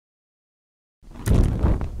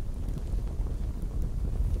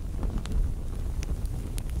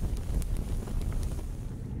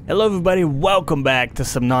Hello everybody, welcome back to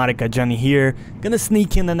Subnautica. Jonny here. Gonna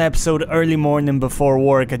sneak in an episode early morning before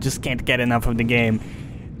work. I just can't get enough of the game.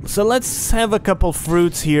 So let's have a couple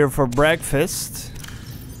fruits here for breakfast.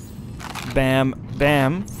 Bam,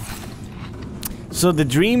 bam. So the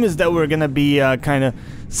dream is that we're gonna be kind of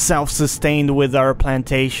self-sustained with our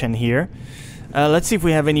plantation here. Let's see if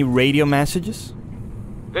we have any radio messages.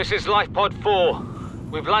 This is LifePod 4.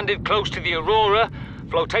 We've landed close to the Aurora.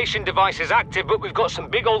 Flotation device is active, but we've got some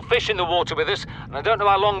big old fish in the water with us, and I don't know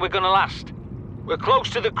how long we're gonna last. We're close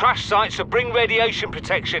to the crash site, so bring radiation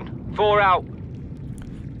protection. 4 out.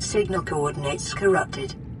 Signal coordinates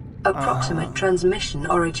corrupted. Approximate transmission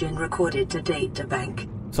origin recorded to data bank.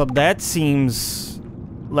 So that seems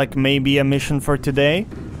like maybe a mission for today.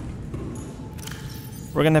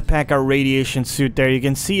 We're gonna pack our radiation suit there. You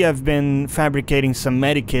can see I've been fabricating some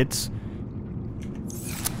medikits.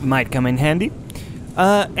 Might come in handy.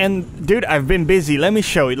 And dude, I've been busy. Let me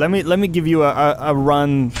show you. Let me give you a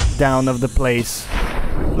run down of the place.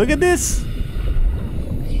 Look at this.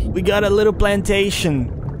 We got a little plantation.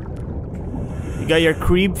 You got your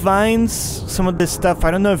creep vines. Some of this stuff, I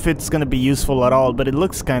don't know if it's gonna be useful at all, but it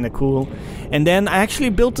looks kind of cool. And then I actually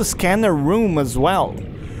built a scanner room as well.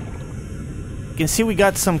 You can see we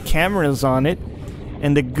got some cameras on it.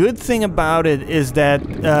 And the good thing about it is that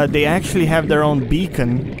they actually have their own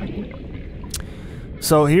beacon.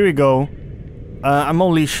 So here we go. I'm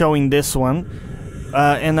only showing this one.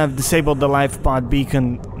 And I've disabled the LifePod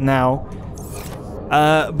beacon now.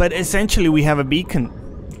 But essentially we have a beacon.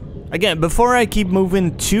 Again, before I keep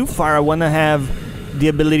moving too far, I want to have the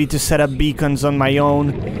ability to set up beacons on my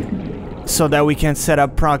own, so that we can set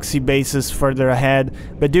up proxy bases further ahead.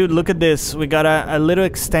 But dude, look at this. We got a little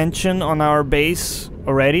extension on our base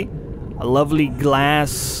already. A lovely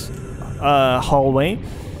glass hallway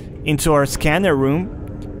into our scanner room.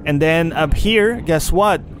 And then up here, guess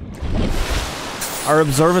what? Our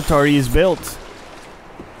observatory is built.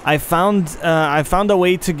 I found a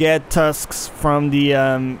way to get tusks from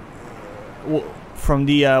the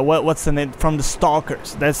what's the name? From the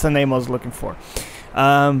stalkers. That's the name I was looking for.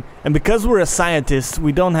 And because we're a scientist,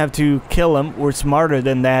 we don't have to kill them. We're smarter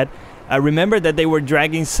than that. Remember that they were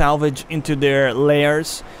dragging salvage into their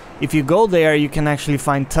lairs. If you go there, you can actually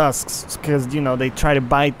find tusks, because, you know, they try to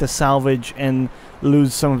bite the salvage and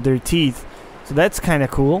lose some of their teeth. So that's kind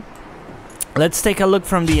of cool. Let's take a look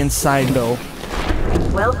from the inside, though.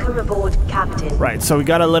 Welcome aboard, Captain. Right, so we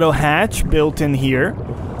got a little hatch built in here,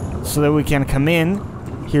 so that we can come in.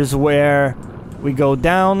 Here's where we go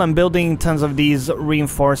down. I'm building tons of these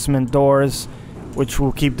reinforcement doors, which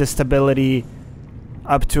will keep the stability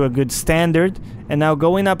up to a good standard. And now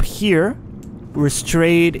going up here, we're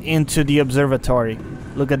straight into the observatory.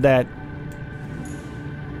 Look at that.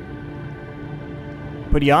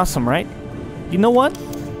 Pretty awesome, right? You know what?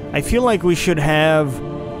 I feel like we should have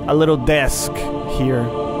a little desk here.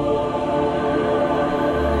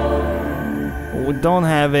 We don't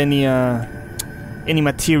have any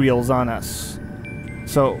materials on us.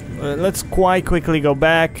 So let's quite quickly go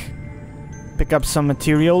back, pick up some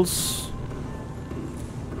materials.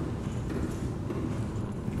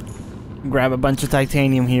 Grab a bunch of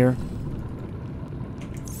titanium here.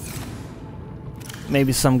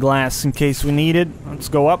 Maybe some glass in case we need it. Let's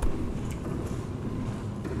go up.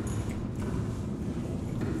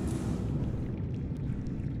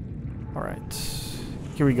 Alright.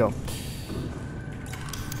 Here we go.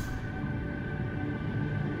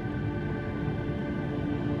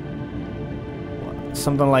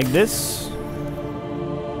 Something like this.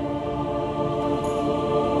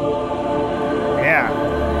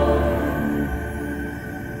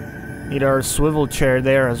 Need our swivel chair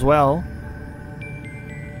there as well.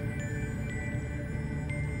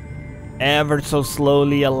 Ever so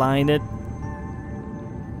slowly align it.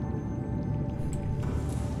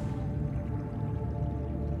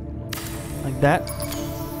 Like that.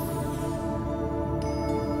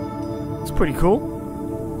 It's pretty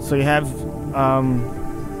cool. So you have,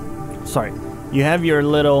 you have your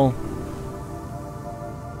little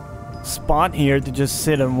spot here to just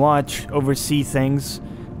sit and watch, oversee things.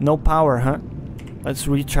 No power, huh? Let's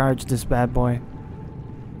recharge this bad boy.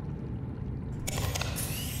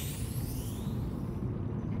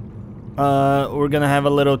 We're gonna have a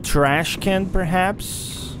little trash can,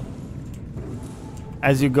 perhaps,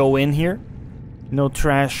 as you go in here. No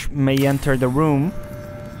trash may enter the room.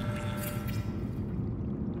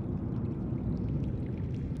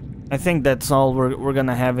 I think that's all we're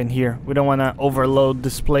gonna have in here. We don't wanna overload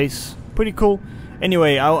this place. Pretty cool.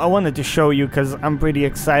 Anyway, I wanted to show you because I'm pretty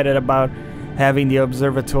excited about having the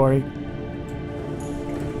observatory.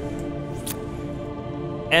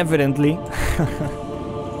 Evidently,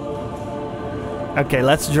 Okay,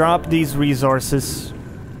 let's drop these resources.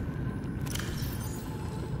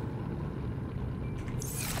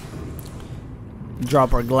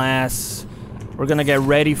 Drop our glass. We're gonna get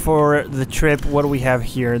ready for the trip. What do we have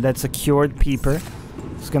here? That's a cured peeper.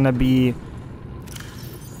 It's gonna be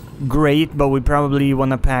great, but we probably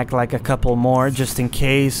want to pack like a couple more just in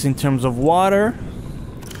case. In terms of water,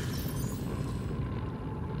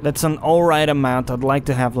 that's an alright amount. I'd like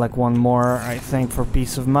to have like one more, I think, for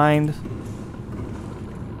peace of mind.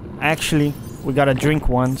 Actually, we gotta drink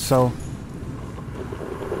one, so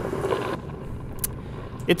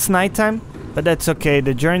it's nighttime, but that's okay.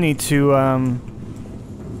 The journey to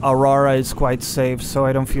Aurora is quite safe, so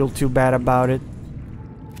I don't feel too bad about it.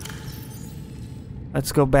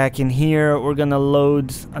 Let's go back in here. We're gonna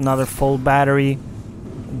load another full battery,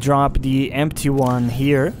 drop the empty one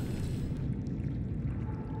here.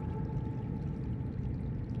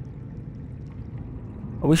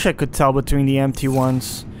 I wish I could tell between the empty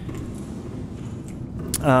ones.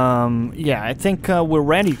 Yeah, I think we're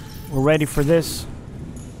ready. We're ready for this.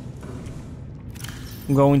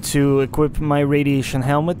 I'm going to equip my radiation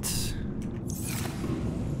helmet.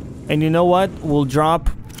 And you know what? We'll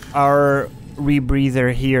drop our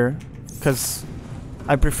rebreather here, because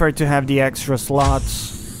I prefer to have the extra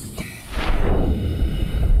slots.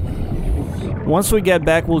 Once we get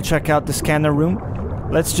back, we'll check out the scanner room.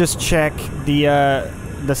 Let's just check the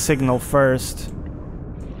signal first.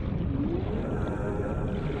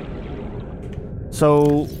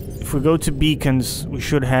 So if we go to beacons, we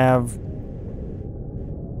should have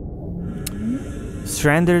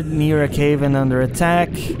stranded near a cave and under attack.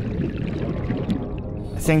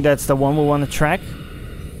 I think that's the one we want to track,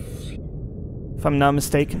 if I'm not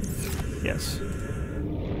mistaken. Yes.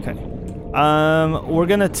 Okay. We're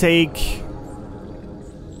gonna take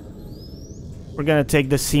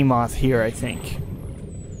the sea moth here, I think.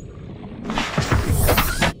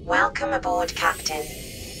 Welcome aboard, Captain.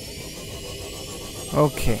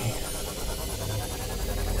 Okay.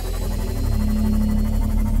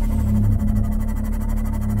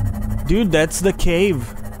 Dude, that's the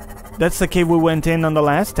cave. That's the cave we went in on the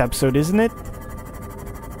last episode, isn't it?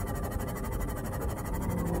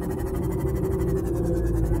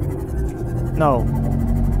 No.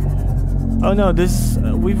 Oh no, this...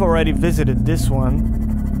 we've already visited this one.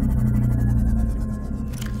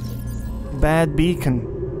 Bad beacon.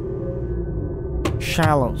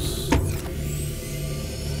 Shallows.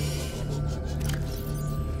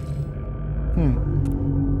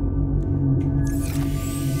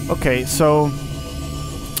 Okay, so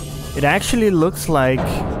it actually looks like...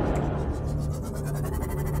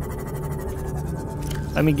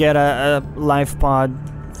 Let me get a life pod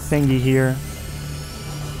thingy here.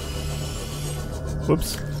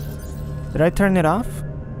 Whoops. Did I turn it off?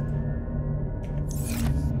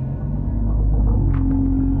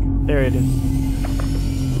 There it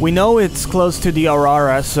is. We know it's close to the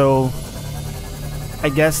Aurora, so I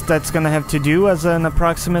guess that's gonna have to do as an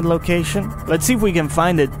approximate location. Let's see if we can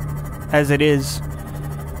find it as it is.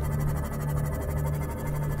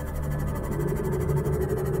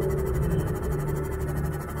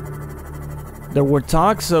 There were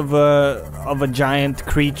talks of a giant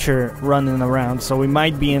creature running around, so we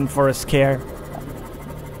might be in for a scare.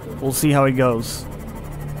 We'll see how it goes.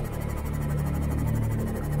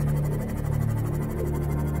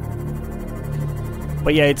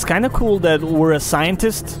 But yeah, it's kind of cool that we're a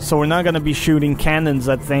scientist, so we're not gonna be shooting cannons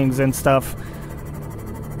at things and stuff.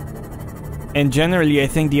 And generally, I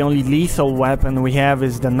think the only lethal weapon we have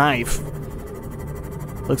is the knife.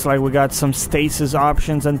 Looks like we got some stasis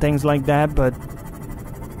options and things like that, but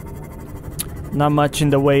not much in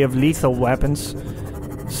the way of lethal weapons.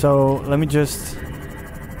 So let me just...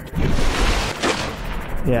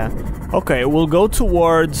 Yeah. Okay, we'll go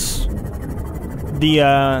towards the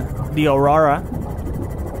Aurora.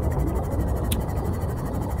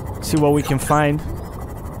 See what we can find.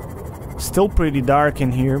 Still pretty dark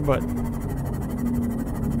in here, but...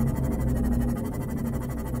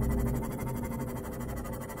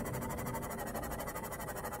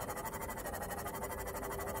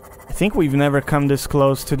 I think we've never come this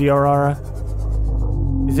close to the Aurora.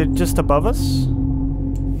 Is it just above us?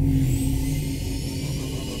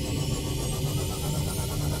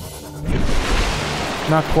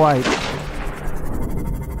 Not quite.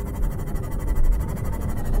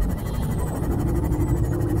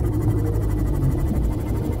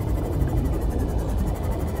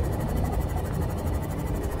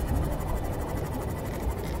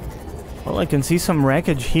 Well, I can see some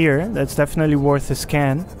wreckage here. That's definitely worth a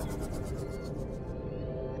scan.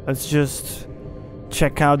 Let's just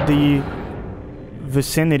check out the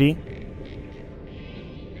vicinity.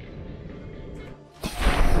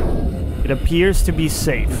 It appears to be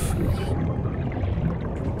safe.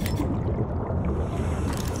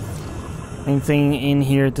 Anything in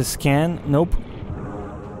here to scan? Nope.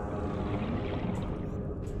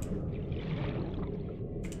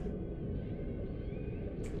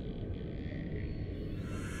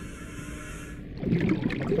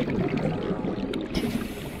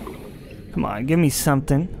 Come on, give me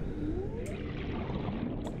something.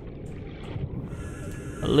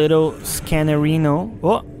 A little scannerino.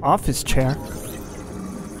 Oh, office chair.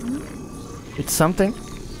 It's something.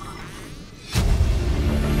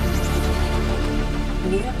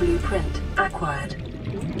 New blueprint acquired.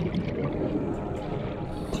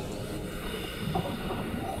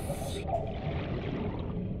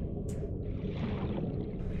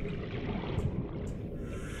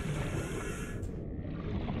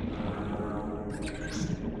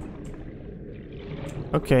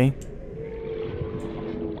 Okay.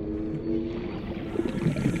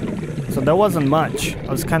 So that wasn't much.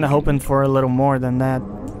 I was kind of hoping for a little more than that.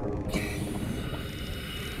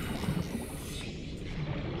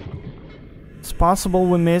 It's possible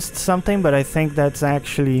we missed something, but I think that's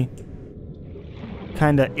actually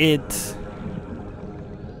kind of it.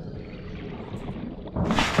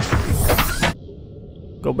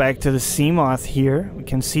 Go back to the Seamoth here. We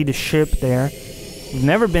can see the ship there. We've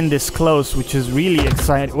never been this close, which is really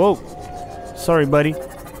exciting. Whoa! Sorry, buddy.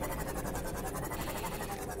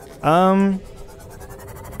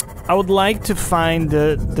 I would like to find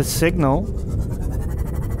the signal.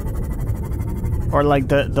 Or like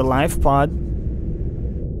the life pod.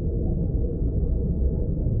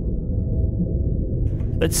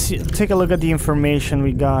 Let's see, take a look at the information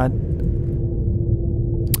we got.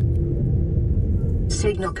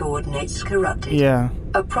 Signal coordinates corrupted. Yeah.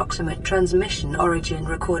 Approximate transmission origin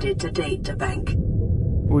recorded to data bank.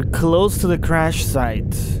 We're close to the crash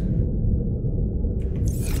site.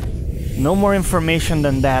 No more information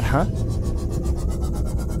than that, huh?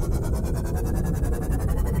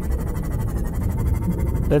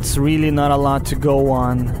 That's really not a lot to go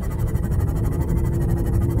on.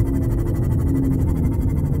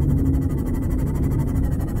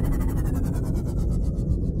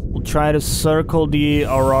 We'll try to circle the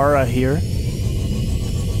Aurora here.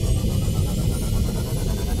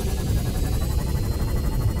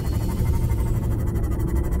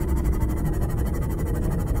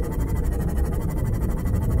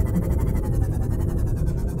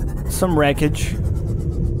 Some wreckage.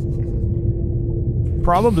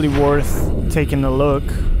 Probably worth taking a look.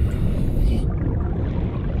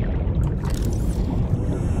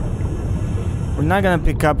 We're not gonna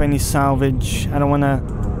pick up any salvage. I don't wanna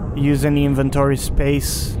use any inventory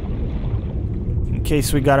space in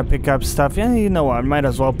case we gotta pick up stuff. Yeah, you know what? I might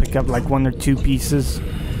as well pick up like 1 or 2 pieces.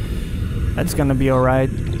 That's gonna be alright.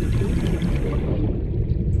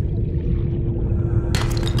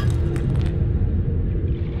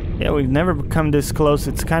 Yeah, we've never come this close.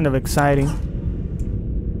 It's kind of exciting.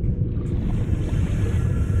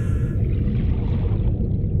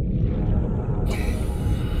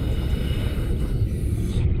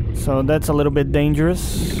 So that's a little bit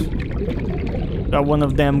dangerous. Got one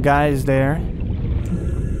of them guys there.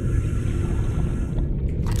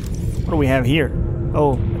 What do we have here?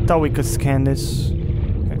 Oh, I thought we could scan this.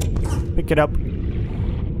 Okay. Pick it up.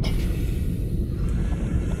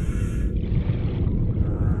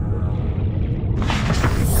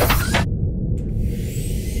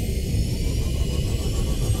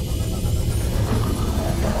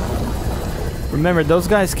 Remember, those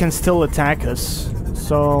guys can still attack us,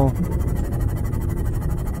 so...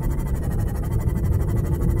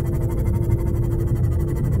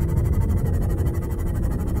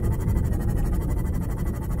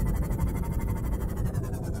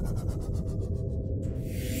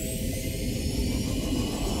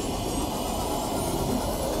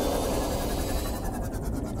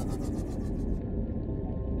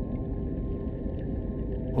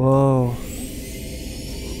 Whoa.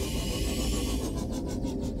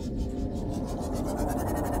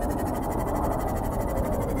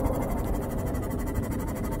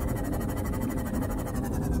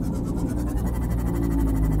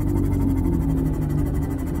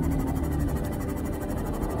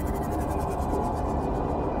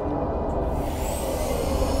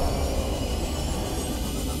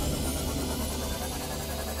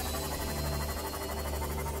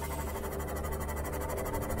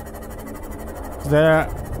 Is that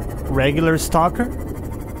a regular stalker?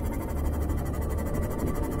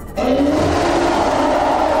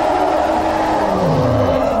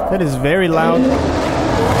 That is very loud.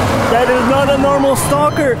 That is not a normal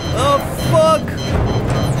stalker! Oh, fuck!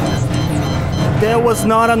 That was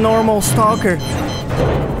not a normal stalker.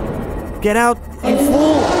 Get out, you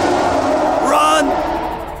fool! Run!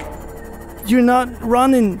 You're not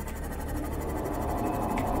running.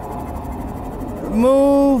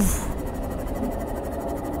 Move!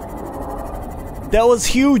 That was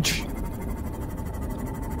huge.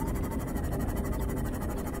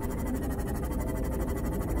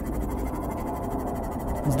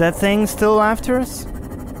 Is that thing still after us?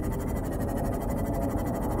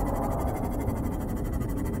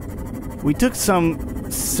 We took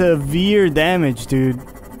some severe damage, dude.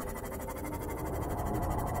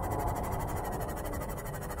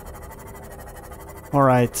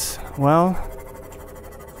 Alright, well...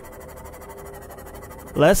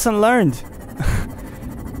 lesson learned.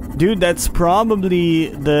 Dude, that's probably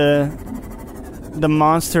the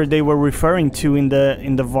monster they were referring to in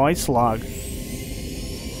the voice log.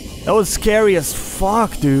 That was scary as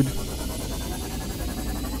fuck, dude.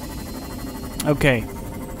 Okay.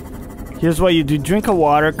 Here's what you do. Drink a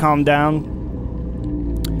water, calm down.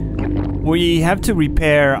 We have to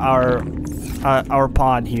repair our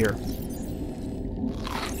pod here.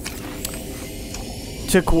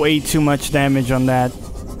 Took way too much damage on that.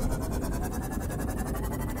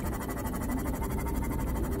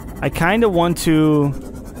 I kind of want to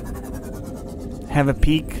have a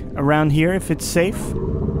peek around here if it's safe.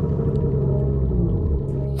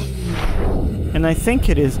 And I think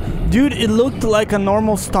it is. Dude, it looked like a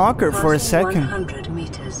normal stalker for a second. 100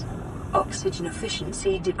 meters. Oxygen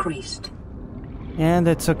efficiency decreased. Yeah,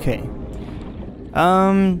 that's okay.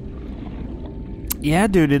 Yeah,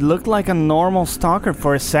 dude, it looked like a normal stalker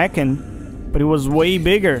for a second, but it was way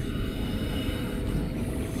bigger.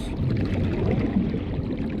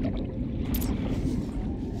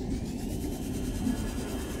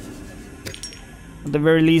 At the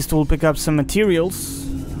very least, we'll pick up some materials.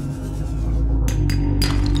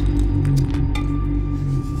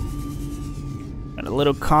 Got a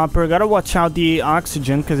little copper. Gotta watch out the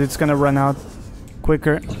oxygen, because it's gonna run out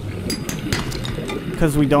quicker.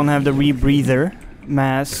 Because we don't have the rebreather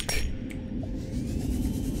mask.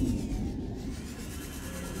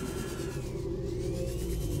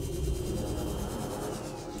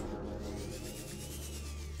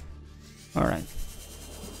 Alright.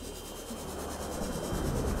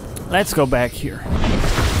 Let's go back here.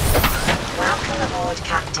 Welcome aboard,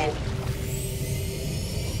 Captain.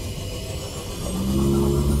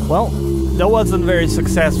 Well, that wasn't very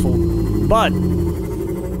successful, but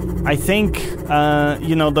I think,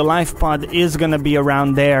 you know, the life pod is gonna be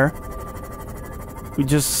around there. We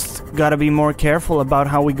just gotta be more careful about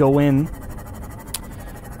how we go in.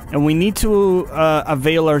 And we need to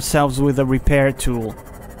avail ourselves with a repair tool.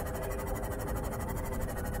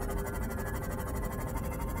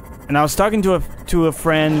 And I was talking to a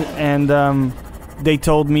friend, and they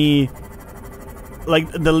told me, like,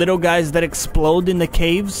 the little guys that explode in the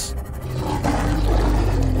caves,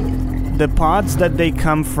 the pods that they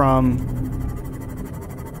come from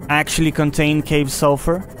actually contain cave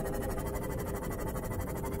sulfur.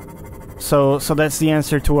 So that's the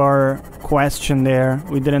answer to our question there.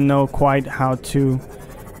 We didn't know quite how to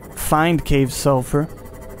find cave sulfur.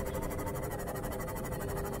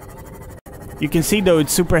 You can see, though,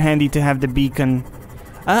 it's super handy to have the beacon.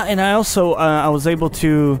 And I also I was able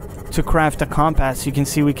to craft a compass. You can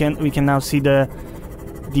see we can now see the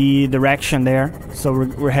direction there. So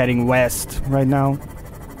we're heading west right now.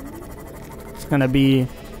 It's gonna be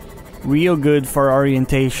real good for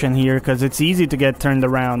orientation here, because it's easy to get turned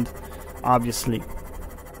around, obviously.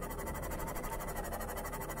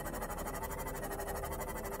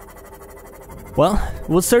 Well, it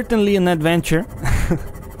was certainly an adventure.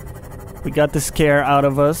 We got the scare out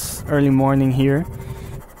of us early morning here.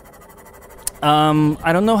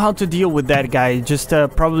 I don't know how to deal with that guy. Just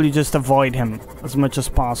probably just avoid him as much as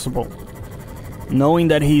possible. Knowing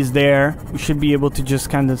that he's there, we should be able to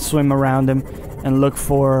just kind of swim around him and look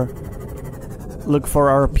for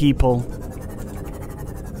our people.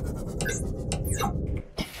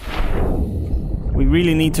 We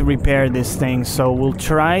really need to repair this thing, so we'll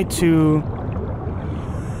try to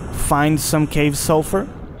find some cave sulfur.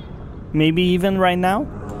 Maybe even right now.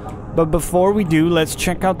 But before we do, let's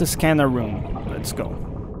check out the scanner room. Let's go.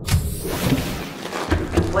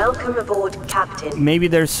 Welcome aboard, Captain. Maybe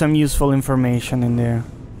there's some useful information in there.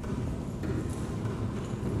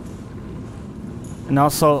 And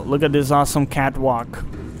also, look at this awesome catwalk.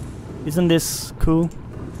 Isn't this cool?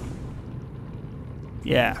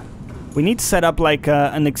 Yeah. We need to set up like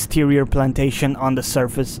an exterior plantation on the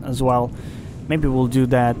surface as well. Maybe we'll do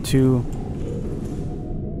that too.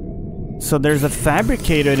 So there's a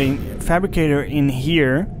fabricator in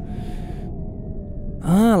here.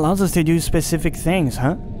 Allows us to do specific things,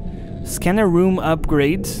 huh? Scanner room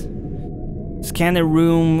upgrades. Scanner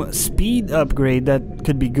room speed upgrade, that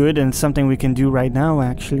could be good and something we can do right now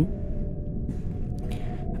actually.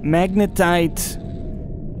 Magnetite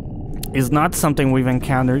is not something we've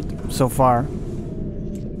encountered so far.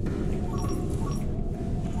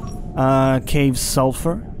 Cave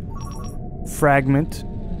sulfur. Fragment.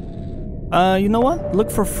 You know what? Look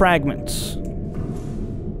for fragments.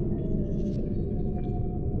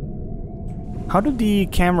 How did the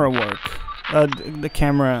camera work? The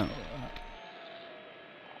camera...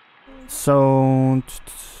 So...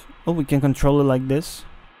 Oh, we can control it like this.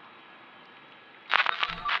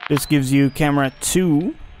 This gives you camera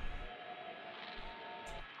 2.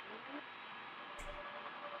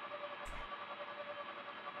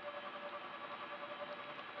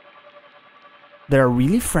 There are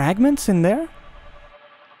really fragments in there?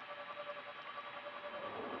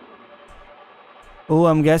 Oh,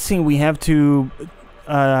 I'm guessing we have to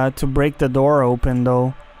break the door open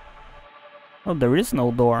though. Oh, there is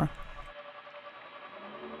no door.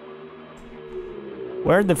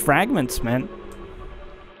 Where are the fragments, man?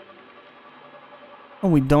 Oh,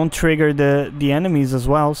 we don't trigger the enemies as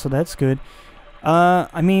well, so that's good.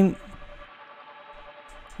 I mean,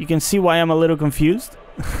 you can see why I'm a little confused.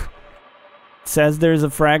 It says there's a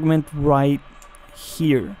fragment right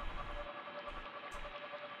here.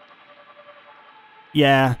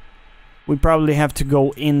 Yeah, we probably have to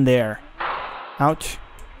go in there. Ouch.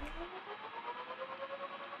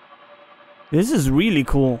 This is really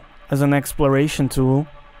cool as an exploration tool.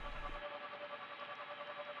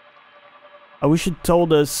 I wish it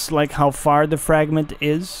told us like how far the fragment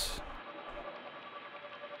is.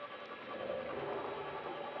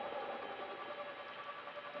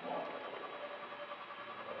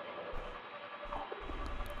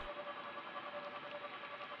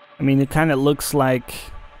 I mean, it kind of looks like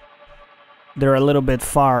they're a little bit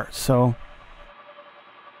far, so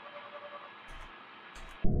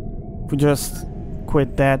if we just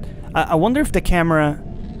quit that. I wonder if the camera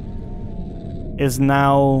is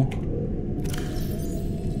now...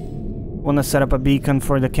 Want to set up a beacon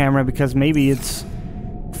for the camera because maybe it's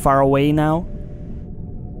far away now.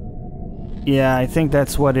 Yeah, I think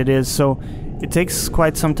that's what it is. So it takes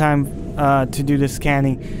quite some time to do the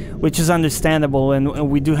scanning, which is understandable,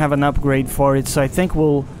 and we do have an upgrade for it. So I think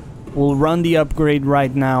we'll run the upgrade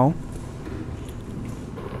right now.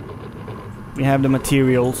 We have the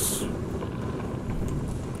materials.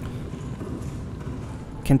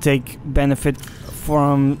 Can take benefit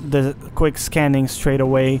from the quick scanning straight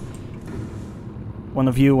away. One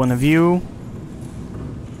of you, one of you.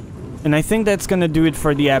 And I think that's gonna do it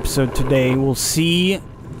for the episode today. We'll see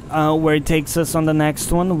where it takes us on the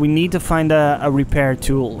next one. We need to find a repair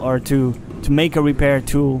tool, or to make a repair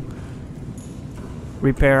tool.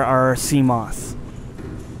 Repair our sea moth.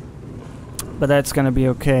 But that's gonna be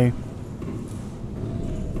okay.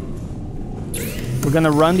 We're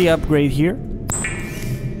gonna run the upgrade here.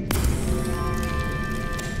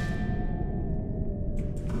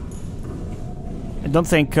 I don't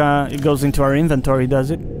think it goes into our inventory,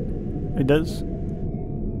 does it? It does.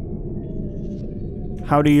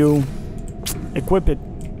 How do you equip it?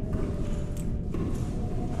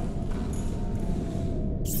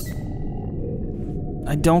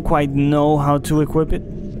 I don't quite know how to equip it.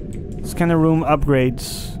 Scanner room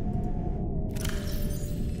upgrades.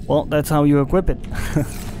 Well, that's how you equip it.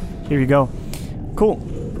 Here you go. Cool.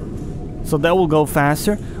 So that will go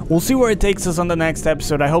faster. We'll see where it takes us on the next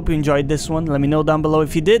episode. I hope you enjoyed this one. Let me know down below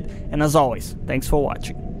if you did. And as always, thanks for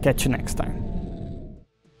watching. Catch you next time.